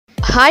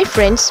Hi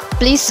friends,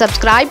 please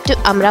subscribe to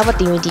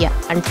Amaravathi Media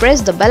and press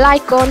the bell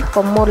icon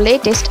for more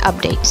latest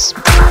updates.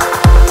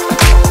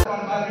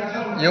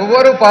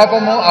 ఎవరు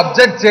పాపము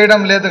object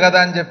చేయడం లేదు కదా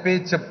అని చెప్పి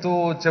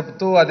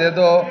చెప్తూ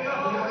అదేదో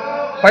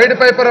పైడ్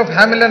పేపర్ ఆఫ్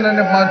హ్యామిలన్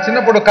అని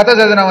చిన్నప్పుడు కథ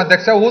చదివినాం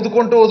అధ్యక్ష.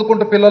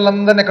 ఊదుకుంటూ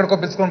పిల్లలందరినీ ఎక్కడికో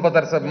పిలుచుకొని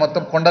పోతారు సార్,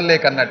 మొత్తం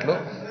కొండలేక అన్నట్లు.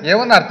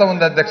 ఏమన్నా అర్థం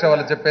ఉంది అధ్యక్ష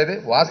వాళ్ళు చెప్పేది?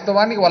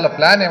 వాస్తవానికి వాళ్ళ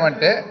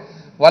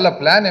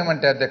ప్లాన్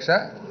ఏమంటే అధ్యక్ష,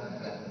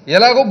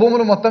 ఎలాగో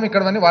భూములు మొత్తం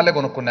ఇక్కడవన్నీ వాళ్ళే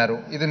కొనుక్కున్నారు.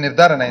 ఇది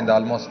నిర్ధారణ అయింది,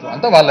 ఆల్మోస్ట్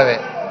అంతా వాళ్ళవే.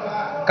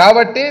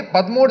 కాబట్టి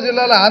 13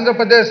 జిల్లాల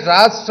ఆంధ్రప్రదేశ్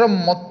రాష్ట్రం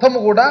మొత్తం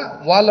కూడా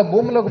వాళ్ళ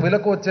భూములకు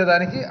విలకు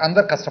వచ్చేదానికి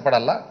అందరు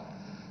కష్టపడాలా,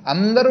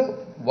 అందరూ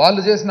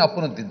వాళ్ళు చేసిన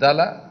అప్పును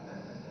దిద్దాలా,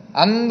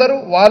 అందరూ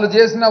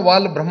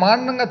వాళ్ళు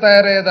బ్రహ్మాండంగా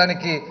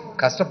తయారయ్యేదానికి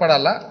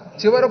కష్టపడాలా.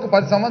 చివరకు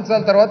 10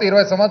 సంవత్సరాల తర్వాత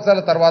 20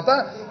 సంవత్సరాల తర్వాత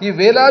ఈ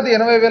వేలాది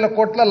 80,000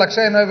 కోట్ల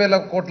 1,80,000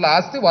 కోట్ల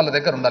ఆస్తి వాళ్ళ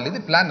దగ్గర ఉండాలి. ఇది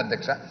ప్లాన్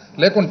అధ్యక్ష.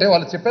 లేకుంటే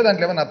వాళ్ళు చెప్పే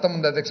దాంట్లో ఏమైనా అర్థం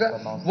ఉంది అధ్యక్ష?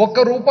 ఒక్క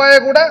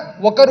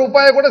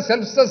రూపాయి కూడా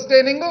సెల్ఫ్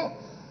సస్టైనింగ్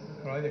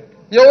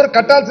ఎవరు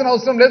కట్టాల్సిన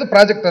అవసరం లేదు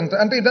ప్రాజెక్ట్ అంతా.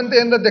 అంటే ఇదంతా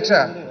ఏంది అధ్యక్ష?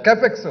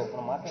 క్యాపెక్స్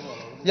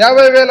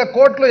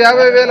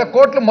 50,000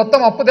 కోట్లు మొత్తం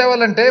అప్పు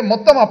తేవాలంటే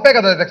మొత్తం అప్పే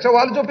కదా అధ్యక్ష.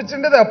 వాళ్ళు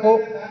చూపించిండేది అప్పు.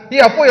 ఈ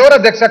అప్పు ఎవరు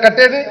అధ్యక్ష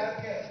కట్టేది?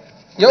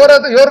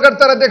 ఎవరు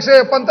కడతారు అధ్యక్ష?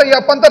 ఈ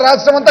అప్పంతా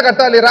రాష్ట్రం అంతా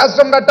కట్టాలి,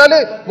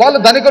 వాళ్ళు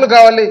ధనికులు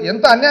కావాలి.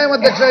 ఎంత అన్యాయం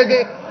అధ్యక్ష ఇది.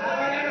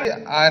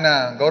 ఆయన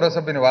గౌరవ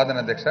సభ్యుని వాదన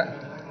అధ్యక్ష,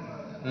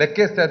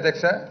 లెక్కేస్తే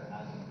అధ్యక్ష,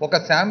 ఒక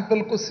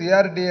శాంపుల్కు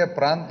సిఆర్డిఏ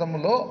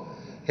ప్రాంతంలో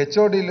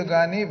హెచ్ఓడీలు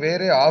కానీ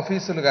వేరే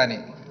ఆఫీసులు కానీ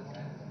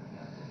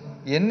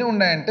ఎన్ని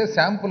ఉన్నాయంటే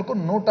శాంపుల్కు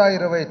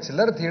 120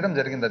 చిల్లర తీయడం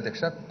జరిగింది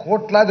అధ్యక్ష.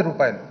 కోట్లాది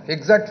రూపాయలు.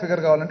 ఎగ్జాక్ట్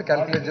ఫిగర్ కావాలంటే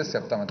క్యాల్కులేట్ చేసి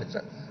చెప్తాం అధ్యక్ష.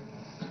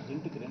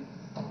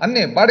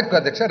 అన్ని బాడికి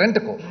అధ్యక్ష,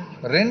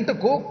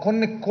 రెంట్కు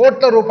కొన్ని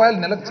కోట్ల రూపాయలు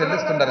నెలకు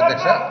చెల్లిస్తున్నారు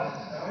అధ్యక్ష.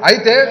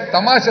 అయితే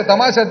తమాషా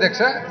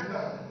అధ్యక్ష,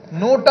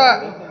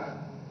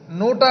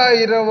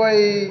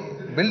 120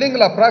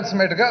 బిల్డింగ్లు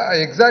అప్రాక్సిమేట్గా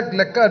ఎగ్జాక్ట్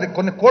లెక్క అది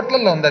కొన్ని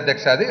కోట్లలో ఉంది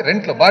అధ్యక్ష. అది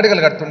రెంట్లో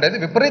బాడిగలు కడుతుండేది,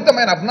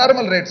 విపరీతమైన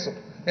అబ్నార్మల్ రేట్స్,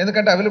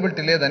 ఎందుకంటే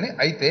అవైలబిలిటీ లేదని.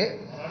 అయితే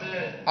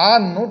ఆ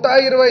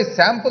 120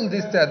 శాంపుల్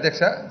తీస్తే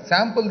అధ్యక్ష,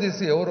 శాంపుల్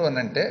తీసి ఎవరు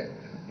అనంటే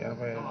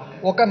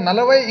ఒక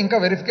 40 ఇంకా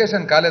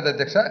వెరిఫికేషన్ కాలేదు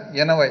అధ్యక్ష.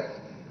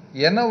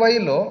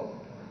 80లో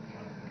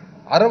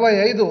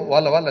 65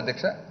 వాళ్ళ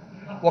అధ్యక్ష,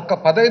 ఒక్క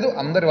 15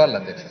 అందరి వాళ్ళ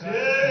అధ్యక్ష.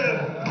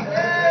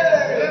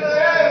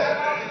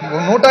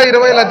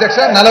 120లో అధ్యక్ష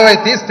 40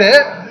 తీస్తే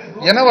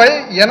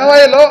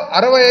 80లో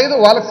 65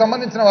 వాళ్ళకి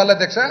సంబంధించిన వాళ్ళ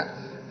అధ్యక్ష,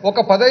 ఒక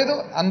 15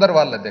 అందరి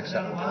వాళ్ళ అధ్యక్ష.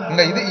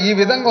 ఇంకా ఇది ఈ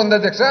విధంగా ఉంది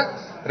అధ్యక్ష.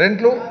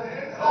 రెంట్లు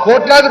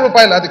కోట్లాది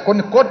రూపాయలు, అది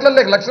కొన్ని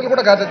కోట్లలో, లక్షలు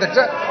కూడా కాదు అధ్యక్ష,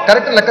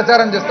 కరెక్ట్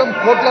లెక్కాచారం చేస్తాం,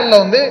 కోట్లల్లో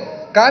ఉంది.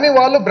 కానీ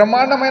వాళ్ళు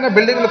బ్రహ్మాండమైన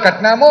బిల్డింగ్లు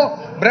కట్టినాము,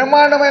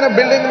 బ్రహ్మాండమైన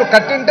బిల్డింగ్లు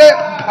కట్టింటే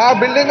ఆ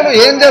బిల్డింగ్లు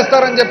ఏం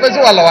చేస్తారని చెప్పేసి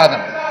వాళ్ళ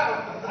వాదన.